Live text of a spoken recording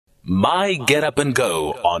My Get Up and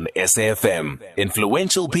Go on SAFM.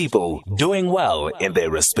 Influential people doing well in their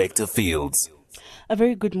respective fields. A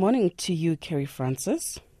very good morning to you, Keri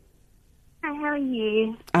Francis. Hi, how are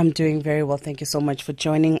you? I'm doing very well. Thank you so much for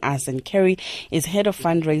joining us. And Keri is Head of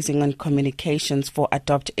Fundraising and Communications for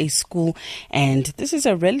Adopt a School. And this is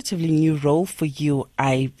a relatively new role for you,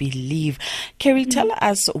 I believe. Keri, tell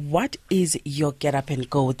us, what is your Get Up and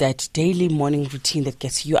Go, that daily morning routine that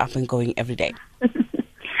gets you up and going every day?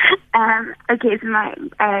 Okay, so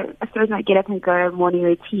I suppose my Get Up and Go morning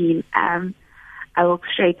routine, I walk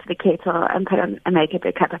straight to the kettle and put on and make a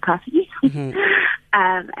big cup of coffee. Mm-hmm.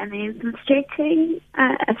 And then some stretching.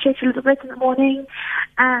 I stretch a little bit in the morning.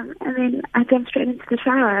 And then I jump straight into the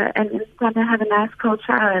shower and then I have a nice cold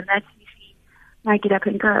shower, and that's usually my Get Up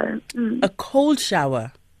and Go. A cold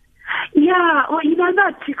shower? Yeah, well,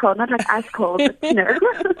 not too cold, not like ice cold, but,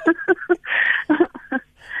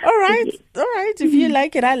 All right. If you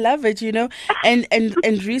like it, I love it,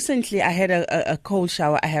 And recently I had a cold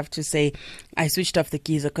shower. I have to say, I switched off the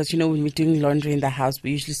geyser because, when we're doing laundry in the house, we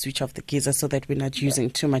usually switch off the geyser so that we're not using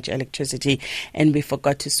too much electricity, and we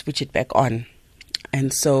forgot to switch it back on.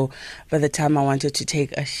 And so by the time I wanted to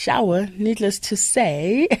take a shower, needless to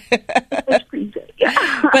say,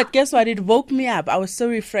 but guess what? It woke me up. I was so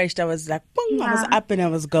refreshed. I was like, boom, I was up and I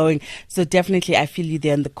was going. So definitely I feel you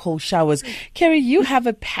there in the cold showers. Keri, you have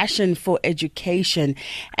a passion for education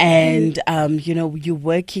and, you're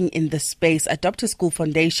working in the space. Adopt a School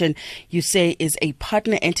Foundation, you say, is a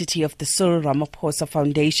partner entity of the Cyril Ramaphosa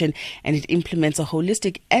Foundation, and it implements a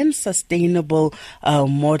holistic and sustainable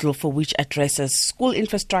model for which addresses school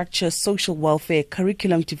infrastructure, social welfare,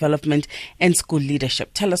 curriculum development, and school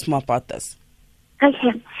leadership. Tell us more about this.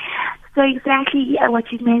 Okay, so exactly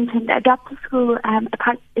what you mentioned, Adopt a School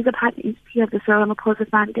is a partner entity of the Cyril Ramaphosa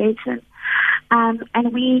Foundation,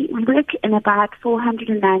 and we work in about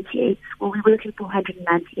 498 schools. We work in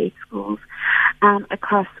 498 schools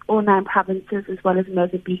across all 9 provinces, as well as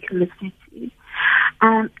Mozambique and Lesotho.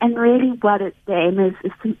 And really the aim is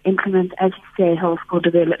to implement, as you say, whole school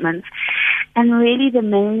development. And really the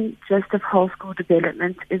main gist of whole school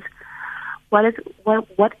development is what is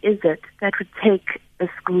it that would take a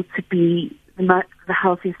school to be the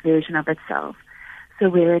healthiest version of itself? So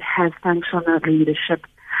where it has functional leadership,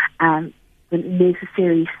 the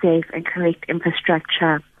necessary safe and correct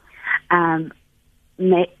infrastructure,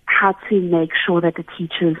 how to make sure that the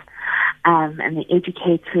teachers and the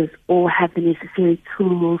educators all have the necessary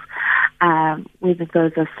tools, whether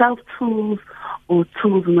those are self-tools or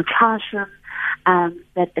tools in the classroom,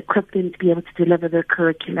 that equip them to be able to deliver the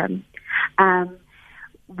curriculum.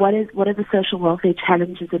 What are the social welfare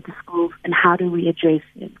challenges of the schools, and how do we address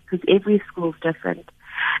them? Because every school is different.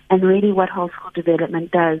 And really what whole school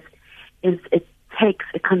development does is it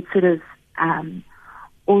considers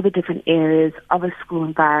all the different areas of a school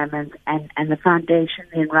environment, and the foundation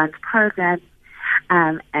then runs programs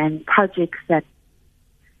and projects that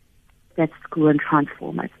school and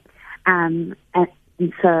transform it. And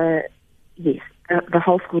so, yes, the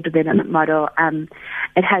whole school development model,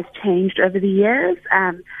 it has changed over the years.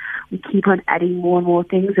 We keep on adding more and more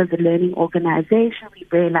things as a learning organization. We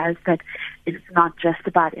realize that it's not just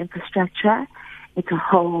about infrastructure. It's a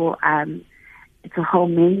whole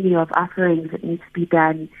menu of offerings that needs to be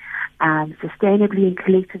done sustainably and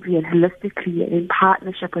collectively and holistically, in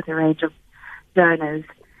partnership with a range of donors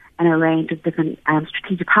and a range of different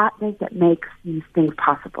strategic partners that makes these things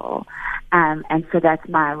possible. And so that's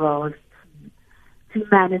my role, is to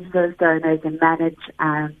manage those donors and manage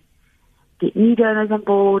get new donors on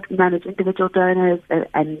board, manage individual donors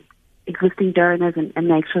and existing donors, and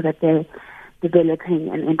make sure that they're developing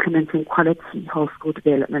and implementing quality whole school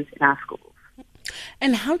development in our schools.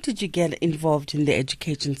 And how did you get involved in the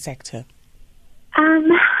education sector?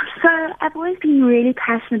 So I've always been really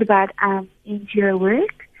passionate about NGO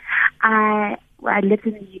work. I lived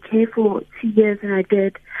in the UK for 2 years, and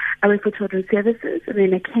I worked for Children's Services, and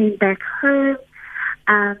then I came back home,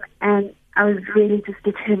 and I was really just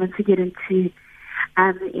determined to get into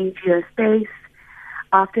the NGO space.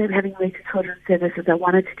 After having worked at Children's Services, I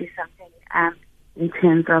wanted to do something in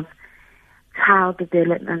terms of child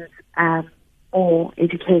development or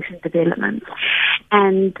education development.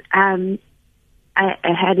 And I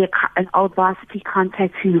had an old varsity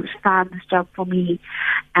contact who found this job for me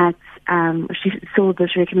she saw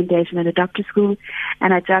this recommendation at Adopt a School,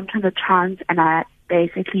 and I jumped on the chance, and I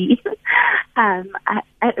basically, I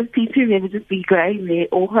seem to remember just being going there,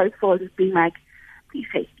 all hopeful, just being like, please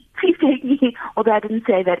take me. Although I didn't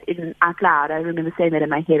say that out loud, I remember saying that in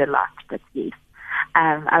my head a lot, but yes.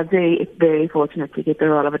 I was very, very fortunate to get the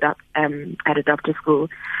role of at Adopt a School,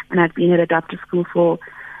 and I've been at Adopt a School for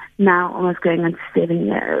now almost going on 7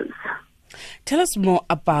 years. Tell us more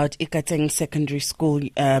about Ikateng Secondary School.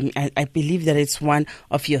 I believe that it's one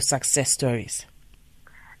of your success stories.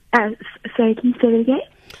 Sorry, can you say that again?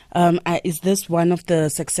 Is this one of the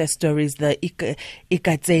success stories, the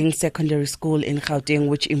Ikateng Secondary School in Gauteng,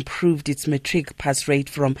 which improved its matric pass rate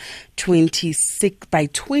from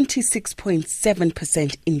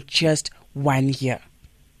 26.7% in just 1 year?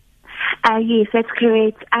 Yes, that's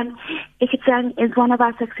correct. Ikateng is one of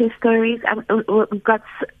our success stories. We've got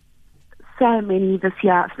so many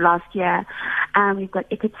last year. We've got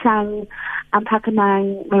Ikateng,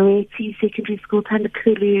 Pakamang, Moretti Secondary School,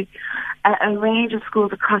 Tandakulu, a range of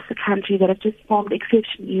schools across the country that have just performed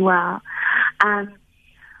exceptionally well.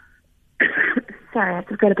 Sorry, I've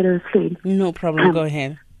just got a bit of a flu. No problem, go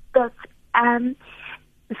ahead. But,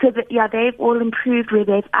 they've all improved where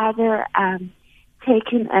they've either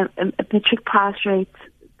taken a matric pass rate,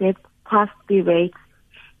 they've passed their rates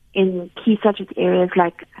in key subject areas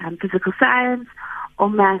like physical science or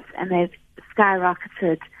maths, and they've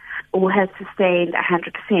skyrocketed or has sustained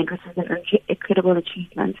 100%, which is an incredible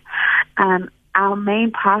achievement. Our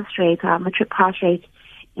main pass rate, our matric pass rate,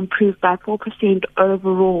 improved by 4%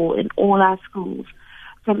 overall in all our schools,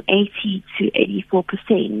 from 80 to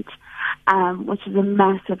 84%, which is a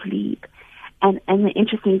massive leap. And the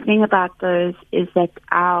interesting thing about those is that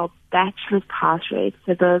our bachelor's pass rate,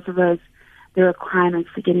 so those are the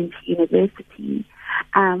requirements for getting to university,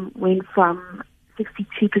 went from 62%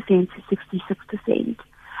 to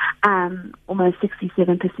 66%, almost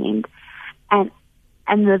 67%. And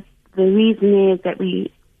the reason is that we're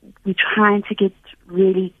trying to get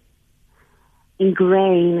really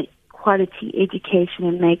ingrain quality education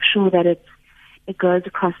and make sure that it goes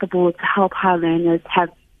across the board to help our learners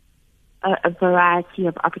have a variety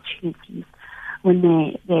of opportunities when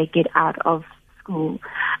they get out of school.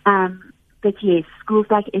 But yes, schools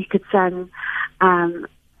like Ikateng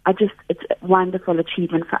it's a wonderful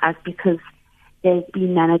achievement for us because they've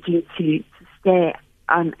been managing to stay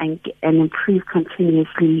on and improve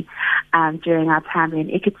continuously during our time. And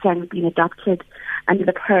Ikateng has been adopted under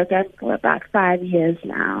the program for about 5 years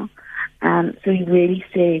now. So we're really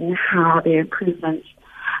seeing how their improvements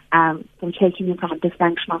from taking them from a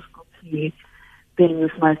dysfunctional school to being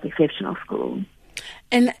this most exceptional school.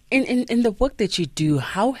 And in the work that you do,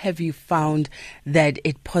 how have you found that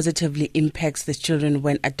it positively impacts the children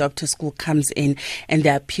when Adopt a School comes in and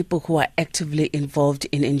there are people who are actively involved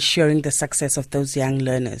in ensuring the success of those young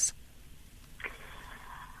learners?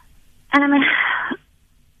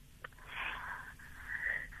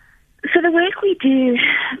 So the work we do,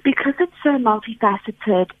 because it's so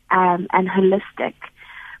multifaceted and holistic,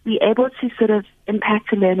 we're able to sort of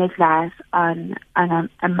impact a learner's life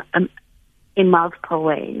in multiple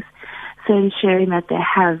ways. So ensuring that they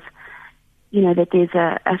have, that there's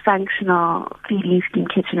a functional feeding scheme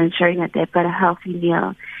kitchen, ensuring that they've got a healthy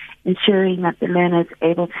meal, ensuring that the learner is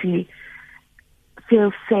able to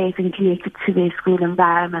feel safe and connected to their school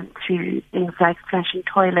environment through things like flushing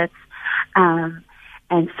toilets and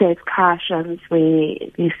safe classrooms where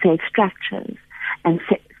there's safe structures and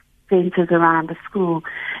centers around the school,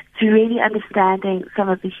 to really understanding some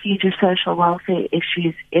of the huger social welfare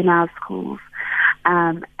issues in our schools.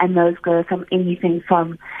 And those go from anything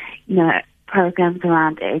from, programs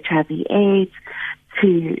around HIV/AIDS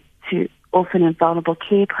to orphan and vulnerable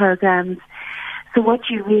care programs. So what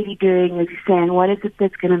you're really doing is you're saying, what is it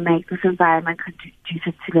that's going to make this environment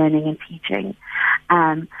conducive to learning and teaching?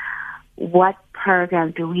 What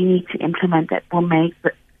program do we need to implement that will make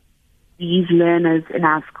these learners in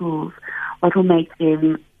our schools, what will make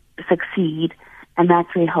them succeed? And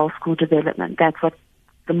that's where whole school development, that's what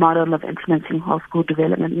the model of implementing whole school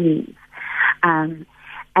development means. And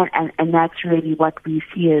that's really what we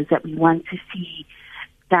see, is that we want to see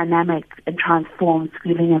dynamic and transformed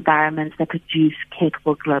schooling environments that produce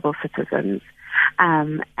capable global citizens.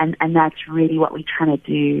 And that's really what we're trying to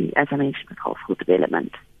do, as I mentioned, with whole school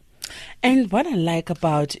development. And what I like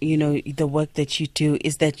about, the work that you do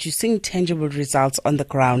is that you're seeing tangible results on the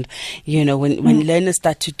ground. When learners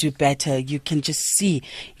start to do better, you can just see,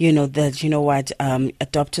 that,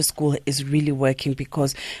 Adopt a School is really working,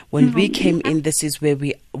 because when we came in, this is where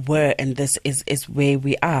we were and this is where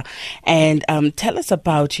we are. And tell us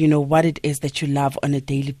about, what it is that you love on a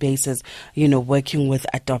daily basis, working with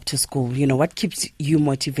Adopt a School. What keeps you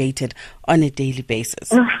motivated on a daily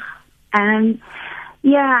basis?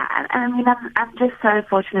 Yeah, I'm just so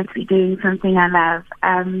fortunate to be doing something I love.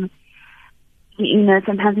 Sometimes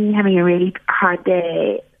when you're having a really hard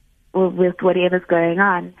day with whatever's going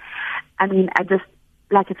on, I just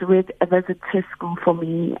like it's a visit to school for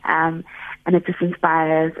me, and it just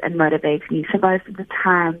inspires and motivates me. So most of the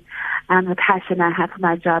time, the passion I have for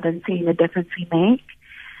my job and seeing the difference we make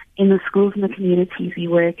in the schools and the communities we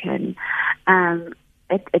work in,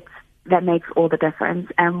 that makes all the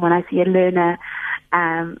difference. And when I see a learner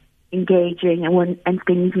engaging and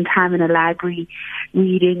spending some time in a library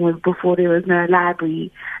reading before there was no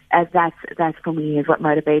library, that's for me is what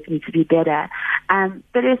motivates me to do better.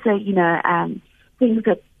 But also, things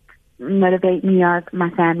that motivate me are my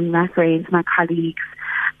family, my friends, my colleagues,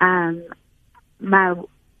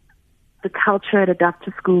 the culture at a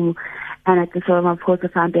doctor school and at the Solomon Porter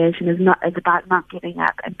Foundation is about not giving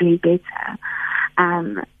up and being better,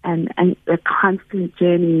 and a constant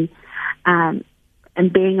journey,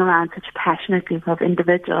 and being around such a passionate group of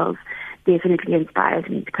individuals definitely inspires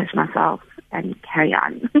me to push myself and carry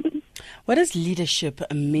on. What does leadership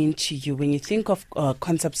mean to you when you think of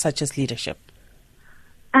concepts such as leadership?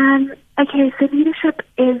 Okay, so leadership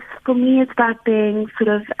is, for me, it's about being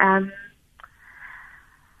sort of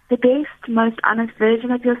the best, most honest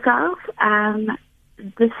version of yourself.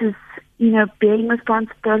 This is, being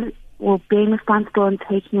responsible and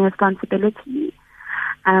taking responsibility.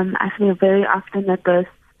 I feel very often that both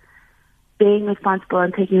being responsible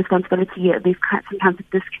and taking responsibility, there's sometimes a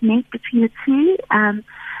disconnect between the two.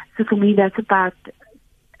 So for me,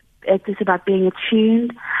 it's just about being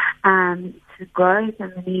attuned to growth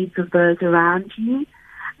and the needs of those around you.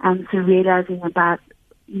 So realizing about,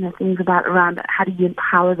 things around how do you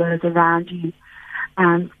empower those around you,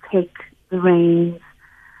 to take the reins,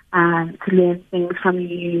 to learn things from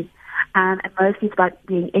you. And mostly it's about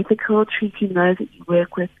being ethical, treating those that you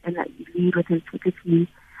work with and that you lead with integrity,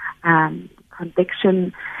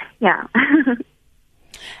 conviction. Yeah.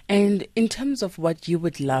 And in terms of what you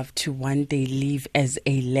would love to one day leave as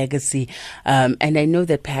a legacy, and I know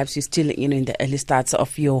that perhaps you're still, in the early starts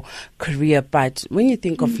of your career, but when you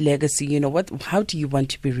think of legacy, how do you want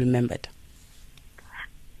to be remembered?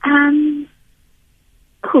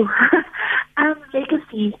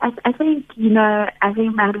 Legacy. I think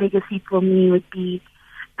my legacy for me would be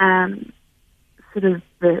sort of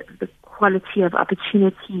the quality of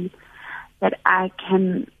opportunity that I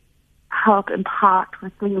can help impart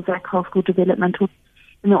with things like health school development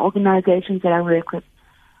in the organizations that I work with.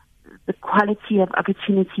 The quality of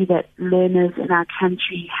opportunity that learners in our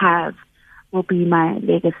country have will be my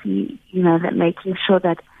legacy, that making sure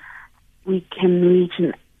that we can reach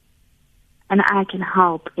and I can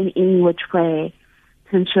help in any which way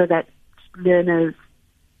to ensure that learners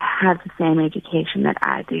have the same education that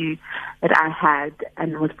I do, that I had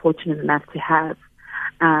and was fortunate enough to have.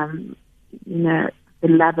 The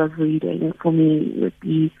love of reading for me would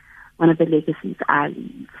be one of the legacies I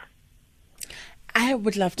leave. I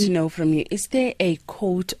would love to know from you, is there a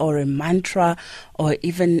quote or a mantra or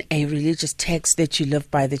even a religious text that you live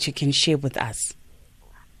by that you can share with us?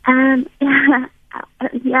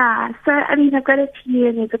 Yeah. So, I've got a few,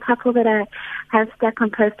 and there's a couple that I have stuck on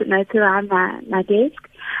Post-it notes around my desk.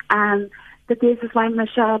 But there's this one,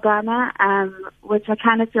 Michelle Obama, which I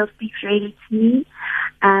kind of feel speaks really to me,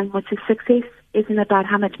 which is success isn't about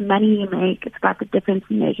how much money you make, it's about the difference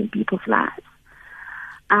you make in people's lives.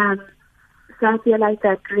 So I feel like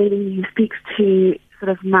that really speaks to sort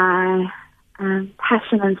of my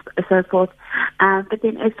passion and so forth. But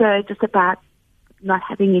then also just about not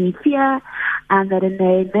having any fear, and that in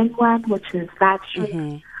the main one, which is that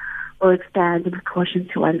shrink or expand in proportion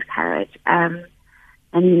to one's courage. And,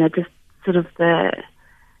 just sort of the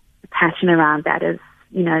passion around that is,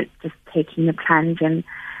 just taking the plunge and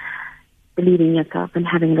believing in yourself and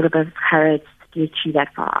having a little bit of courage to get you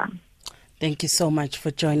that far. Thank you so much for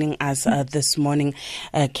joining us this morning.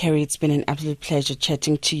 Keri, it's been an absolute pleasure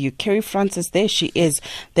chatting to you. Keri Francis there, she is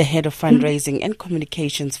the head of fundraising and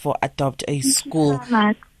communications for Adopt a School. Thank you so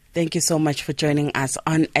much. Thank you so much for joining us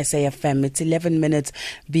on SAFM. It's 11 minutes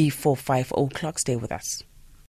before 5 o'clock. Stay with us.